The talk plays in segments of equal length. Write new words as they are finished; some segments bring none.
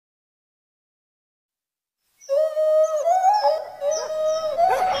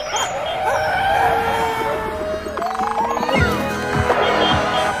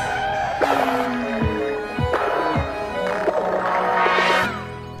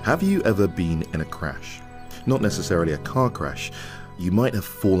Have you ever been in a crash? Not necessarily a car crash. You might have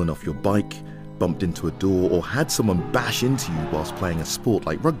fallen off your bike, bumped into a door, or had someone bash into you whilst playing a sport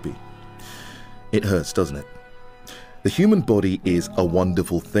like rugby. It hurts, doesn't it? The human body is a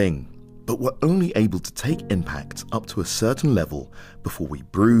wonderful thing, but we're only able to take impacts up to a certain level before we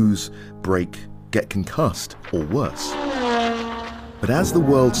bruise, break, get concussed, or worse. But as the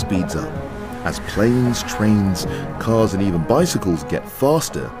world speeds up, as planes, trains, cars, and even bicycles get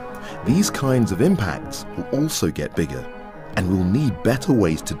faster, these kinds of impacts will also get bigger, and we'll need better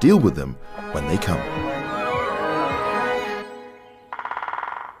ways to deal with them when they come.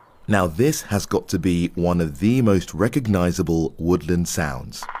 Now this has got to be one of the most recognizable woodland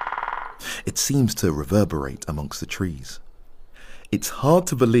sounds. It seems to reverberate amongst the trees. It's hard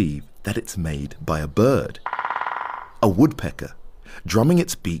to believe that it's made by a bird, a woodpecker, drumming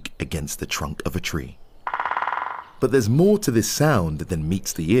its beak against the trunk of a tree. But there's more to this sound than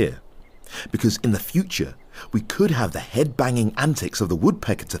meets the ear, because in the future we could have the head-banging antics of the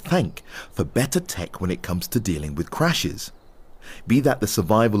woodpecker to thank for better tech when it comes to dealing with crashes. Be that the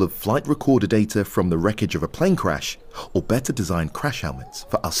survival of flight recorder data from the wreckage of a plane crash, or better designed crash helmets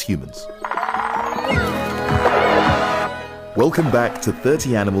for us humans. Welcome back to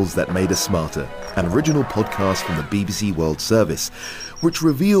 30 Animals That Made Us Smarter, an original podcast from the BBC World Service, which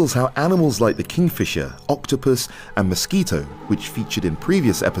reveals how animals like the kingfisher, octopus, and mosquito, which featured in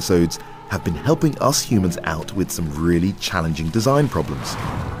previous episodes, have been helping us humans out with some really challenging design problems.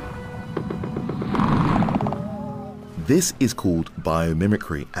 This is called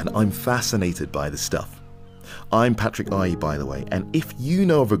biomimicry, and I'm fascinated by this stuff. I'm Patrick Ie, by the way, and if you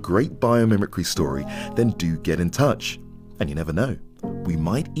know of a great biomimicry story, then do get in touch. And you never know, we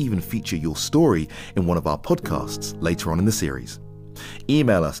might even feature your story in one of our podcasts later on in the series.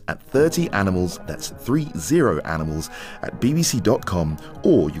 Email us at 30animals, that's 30animals, at bbc.com,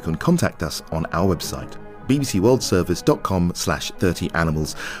 or you can contact us on our website,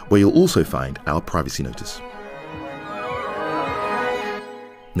 bbcworldservice.com/30animals, where you'll also find our privacy notice.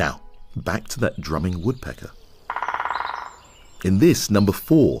 Now, back to that drumming woodpecker. In this, number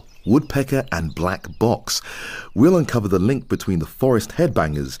 4, Woodpecker and Black Box, we'll uncover the link between the forest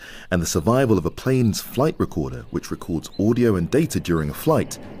headbangers and the survival of a plane's flight recorder, which records audio and data during a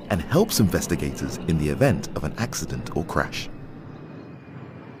flight and helps investigators in the event of an accident or crash.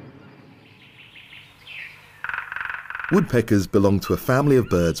 Woodpeckers belong to a family of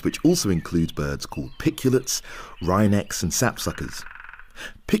birds which also includes birds called piculates, wrynecks, and sapsuckers.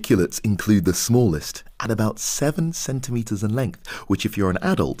 Piculates include the smallest, at about 7 centimeters in length, which if you're an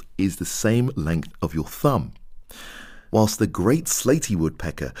adult is the same length of your thumb. Whilst the great slaty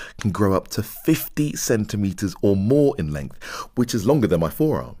woodpecker can grow up to 50 centimeters or more in length, which is longer than my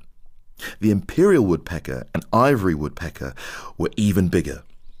forearm. The imperial woodpecker and ivory woodpecker were even bigger,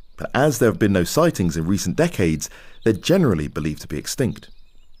 but as there have been no sightings in recent decades, they're generally believed to be extinct.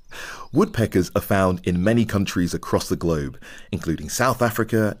 Woodpeckers are found in many countries across the globe, including South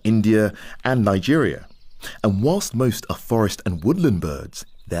Africa, India, and Nigeria. And whilst most are forest and woodland birds,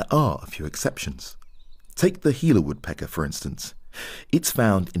 there are a few exceptions. Take the Gila woodpecker, for instance. It's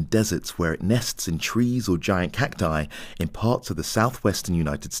found in deserts where it nests in trees or giant cacti in parts of the southwestern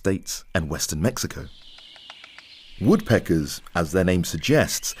United States and western Mexico. Woodpeckers, as their name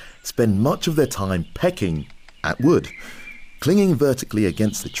suggests, spend much of their time pecking at wood. Clinging vertically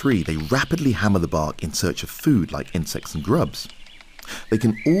against the tree, they rapidly hammer the bark in search of food like insects and grubs. They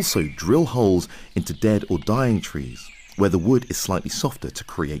can also drill holes into dead or dying trees, where the wood is slightly softer to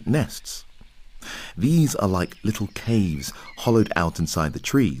create nests. These are like little caves hollowed out inside the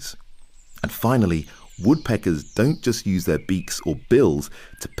trees. And finally, woodpeckers don't just use their beaks or bills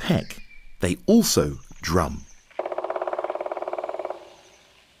to peck, they also drum.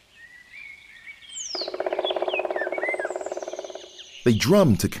 They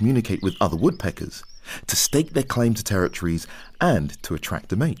drum to communicate with other woodpeckers, to stake their claim to territories, and to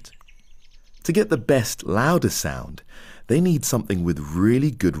attract a mate. To get the best, loudest sound, they need something with really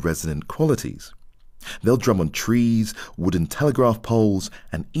good resonant qualities. They'll drum on trees, wooden telegraph poles,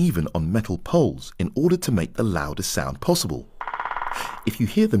 and even on metal poles in order to make the loudest sound possible. If you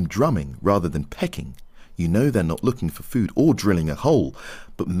hear them drumming rather than pecking, you know they're not looking for food or drilling a hole,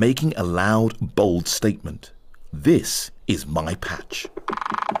 but making a loud, bold statement. This is my patch.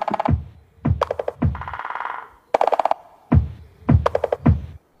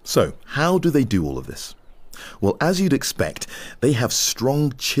 So, how do they do all of this? Well, as you'd expect, they have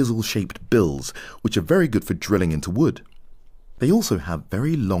strong chisel-shaped bills, which are very good for drilling into wood. They also have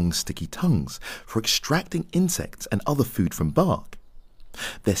very long sticky tongues for extracting insects and other food from bark.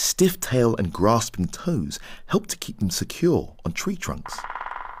 Their stiff tail and grasping toes help to keep them secure on tree trunks.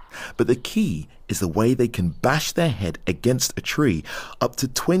 But the key is the way they can bash their head against a tree up to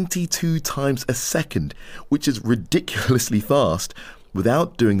 22 times a second, which is ridiculously fast,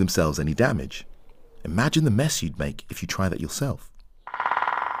 without doing themselves any damage. Imagine the mess you'd make if you try that yourself.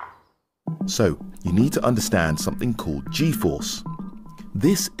 So, you need to understand something called G-force.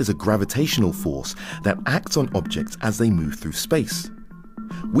 This is a gravitational force that acts on objects as they move through space.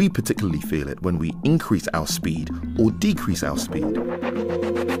 We particularly feel it when we increase our speed or decrease our speed.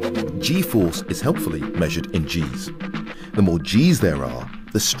 G-force is helpfully measured in G's. The more G's there are,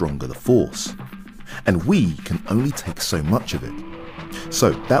 the stronger the force. And we can only take so much of it.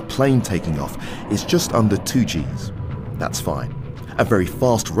 So that plane taking off is just under 2 G's. That's fine. A very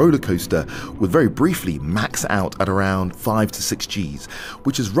fast roller coaster would very briefly max out at around 5 to 6 G's,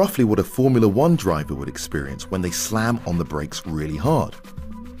 which is roughly what a Formula 1 driver would experience when they slam on the brakes really hard.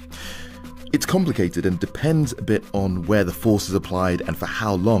 It's complicated and depends a bit on where the force is applied and for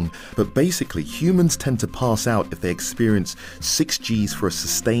how long, but basically humans tend to pass out if they experience 6 G's for a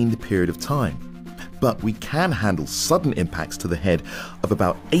sustained period of time. But we can handle sudden impacts to the head of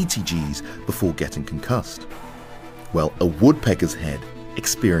about 80 G's before getting concussed. Well, a woodpecker's head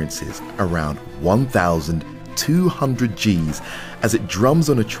experiences around 1,200 G's as it drums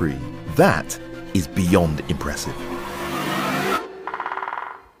on a tree. That is beyond impressive.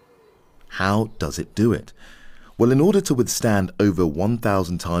 How does it do it? Well, in order to withstand over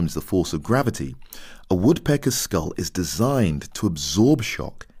 1,000 times the force of gravity, a woodpecker's skull is designed to absorb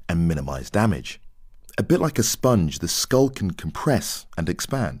shock and minimize damage. A bit like a sponge, the skull can compress and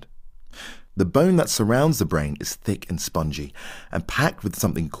expand. The bone that surrounds the brain is thick and spongy and packed with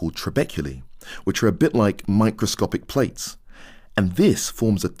something called trabeculae, which are a bit like microscopic plates. And this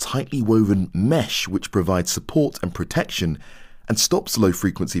forms a tightly woven mesh which provides support and protection and stops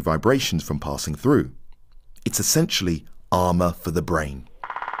low-frequency vibrations from passing through. It's essentially armor for the brain.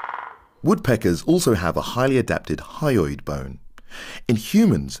 Woodpeckers also have a highly adapted hyoid bone. In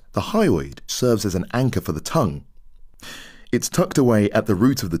humans, the hyoid serves as an anchor for the tongue. It's tucked away at the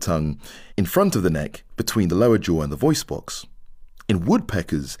root of the tongue, in front of the neck, between the lower jaw and the voice box. In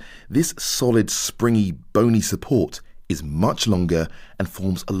woodpeckers, this solid, springy, bony support is much longer and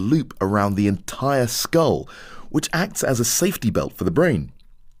forms a loop around the entire skull, which acts as a safety belt for the brain.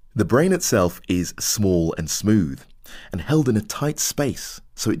 The brain itself is small and smooth, and held in a tight space,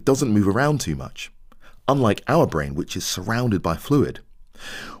 so it doesn't move around too much, unlike our brain, which is surrounded by fluid.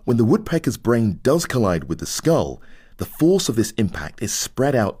 When the woodpecker's brain does collide with the skull, the force of this impact is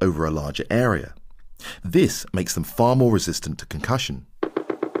spread out over a larger area. This makes them far more resistant to concussion.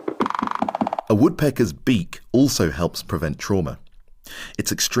 A woodpecker's beak also helps prevent trauma.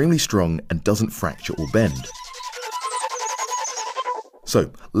 It's extremely strong and doesn't fracture or bend.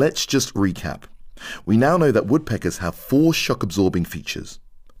 So let's just recap. We now know that woodpeckers have 4 shock-absorbing features.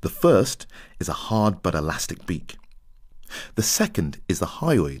 The first is a hard but elastic beak. The second is the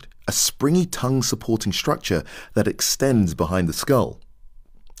hyoid, a springy tongue-supporting structure that extends behind the skull.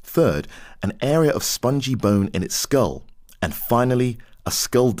 Third, an area of spongy bone in its skull. And finally, a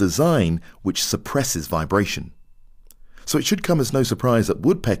skull design which suppresses vibration. So it should come as no surprise that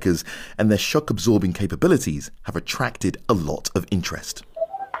woodpeckers and their shock-absorbing capabilities have attracted a lot of interest.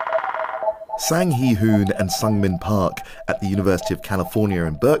 Sang Hee Hoon and Sungmin Park at the University of California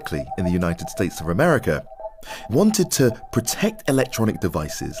in Berkeley in the United States of America wanted to protect electronic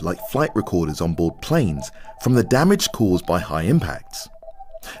devices like flight recorders on board planes from the damage caused by high impacts.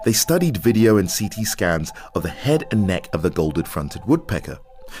 They studied video and CT scans of the head and neck of the golden-fronted woodpecker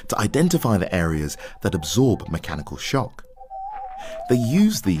to identify the areas that absorb mechanical shock. They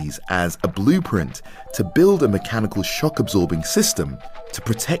used these as a blueprint to build a mechanical shock-absorbing system to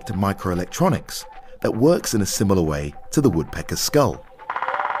protect microelectronics that works in a similar way to the woodpecker's skull.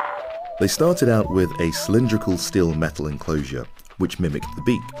 They started out with a cylindrical steel metal enclosure, which mimicked the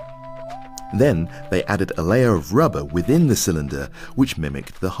beak. Then they added a layer of rubber within the cylinder, which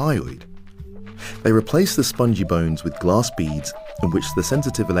mimicked the hyoid. They replaced the spongy bones with glass beads in which the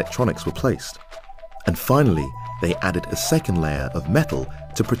sensitive electronics were placed. And finally, they added a second layer of metal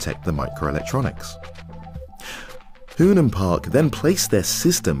to protect the microelectronics. Hoon and Park then placed their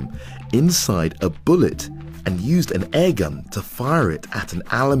system inside a bullet and used an air gun to fire it at an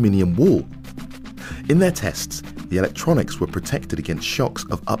aluminium wall. In their tests, the electronics were protected against shocks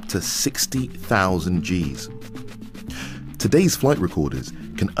of up to 60,000 Gs. Today's flight recorders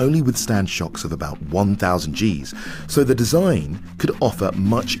can only withstand shocks of about 1,000 Gs, so the design could offer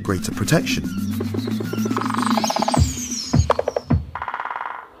much greater protection.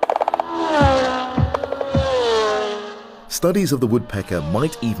 Studies of the woodpecker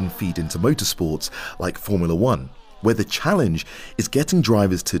might even feed into motorsports like Formula 1, where the challenge is getting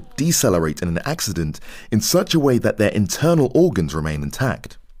drivers to decelerate in an accident in such a way that their internal organs remain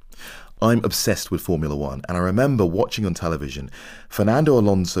intact. I'm obsessed with Formula One, and I remember watching on television Fernando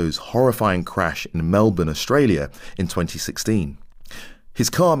Alonso's horrifying crash in Melbourne, Australia in 2016. His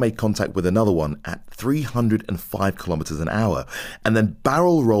car made contact with another one at 305 kilometers an hour and then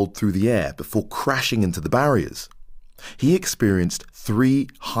barrel rolled through the air before crashing into the barriers. He experienced 3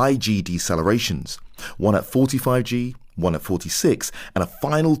 high G decelerations, one at 45 G, one at 46, and a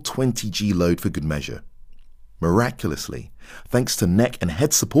final 20 G load for good measure. Miraculously, thanks to neck and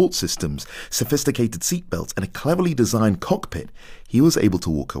head support systems, sophisticated seatbelts, and a cleverly designed cockpit, he was able to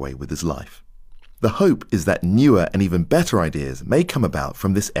walk away with his life. The hope is that newer and even better ideas may come about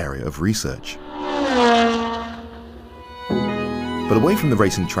from this area of research. But away from the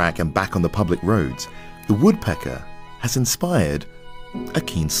racing track and back on the public roads, the Woodpecker has inspired a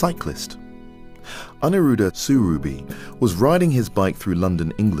keen cyclist. Aniruddha Surubi was riding his bike through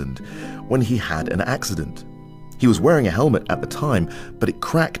London, England, when he had an accident. He was wearing a helmet at the time, but it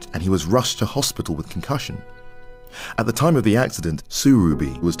cracked and he was rushed to hospital with concussion. At the time of the accident,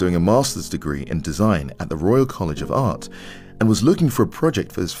 Surubi was doing a master's degree in design at the Royal College of Art and was looking for a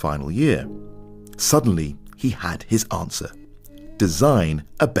project for his final year. Suddenly, he had his answer: design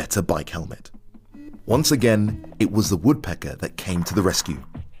a better bike helmet. Once again, it was the Woodpecker that came to the rescue.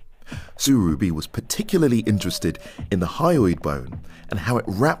 Surubi was particularly interested in the hyoid bone and how it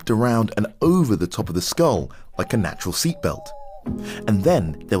wrapped around and over the top of the skull like a natural seatbelt. And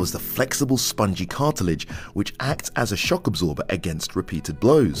then there was the flexible spongy cartilage which acts as a shock absorber against repeated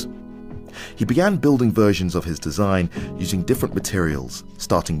blows. He began building versions of his design using different materials,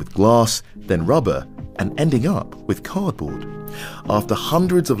 starting with glass, then rubber, and ending up with cardboard. After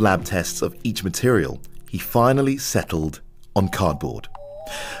hundreds of lab tests of each material, he finally settled on cardboard.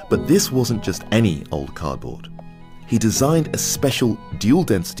 But this wasn't just any old cardboard. He designed a special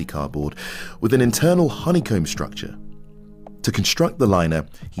dual-density cardboard with an internal honeycomb structure. To construct the liner,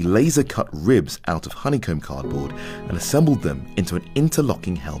 he laser-cut ribs out of honeycomb cardboard and assembled them into an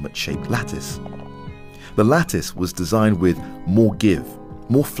interlocking helmet-shaped lattice. The lattice was designed with more give,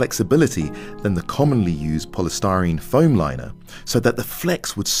 more flexibility than the commonly used polystyrene foam liner, so that the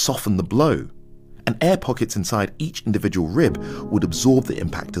flex would soften the blow, and air pockets inside each individual rib would absorb the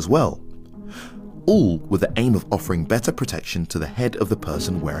impact as well. All with the aim of offering better protection to the head of the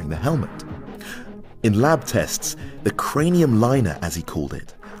person wearing the helmet. In lab tests, the cranium liner, as he called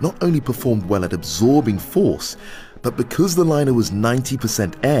it, not only performed well at absorbing force, but because the liner was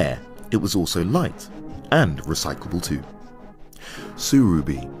 90% air, it was also light and recyclable too.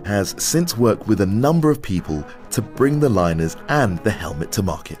 Surubi has since worked with a number of people to bring the liners and the helmet to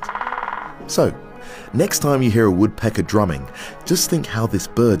market. So, next time you hear a woodpecker drumming, just think how this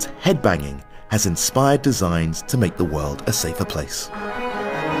bird's headbanging has inspired designs to make the world a safer place.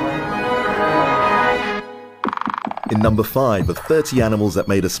 In number 5 of 30 Animals That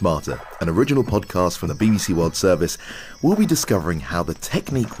Made Us Smarter, an original podcast from the BBC World Service, we'll be discovering how the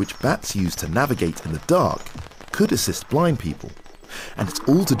technique which bats use to navigate in the dark could assist blind people. And it's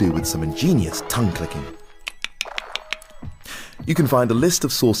all to do with some ingenious tongue clicking. You can find a list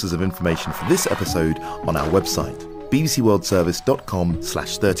of sources of information for this episode on our website,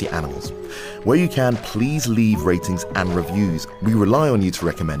 bbcworldservice.com/30animals, where you can please leave ratings and reviews. We rely on you to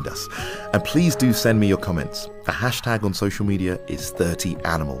recommend us. And please do send me your comments. The hashtag on social media is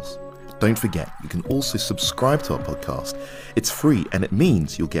 30animals. Don't forget, you can also subscribe to our podcast. It's free and it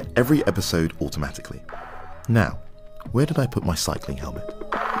means you'll get every episode automatically. Now, where did I put my cycling helmet?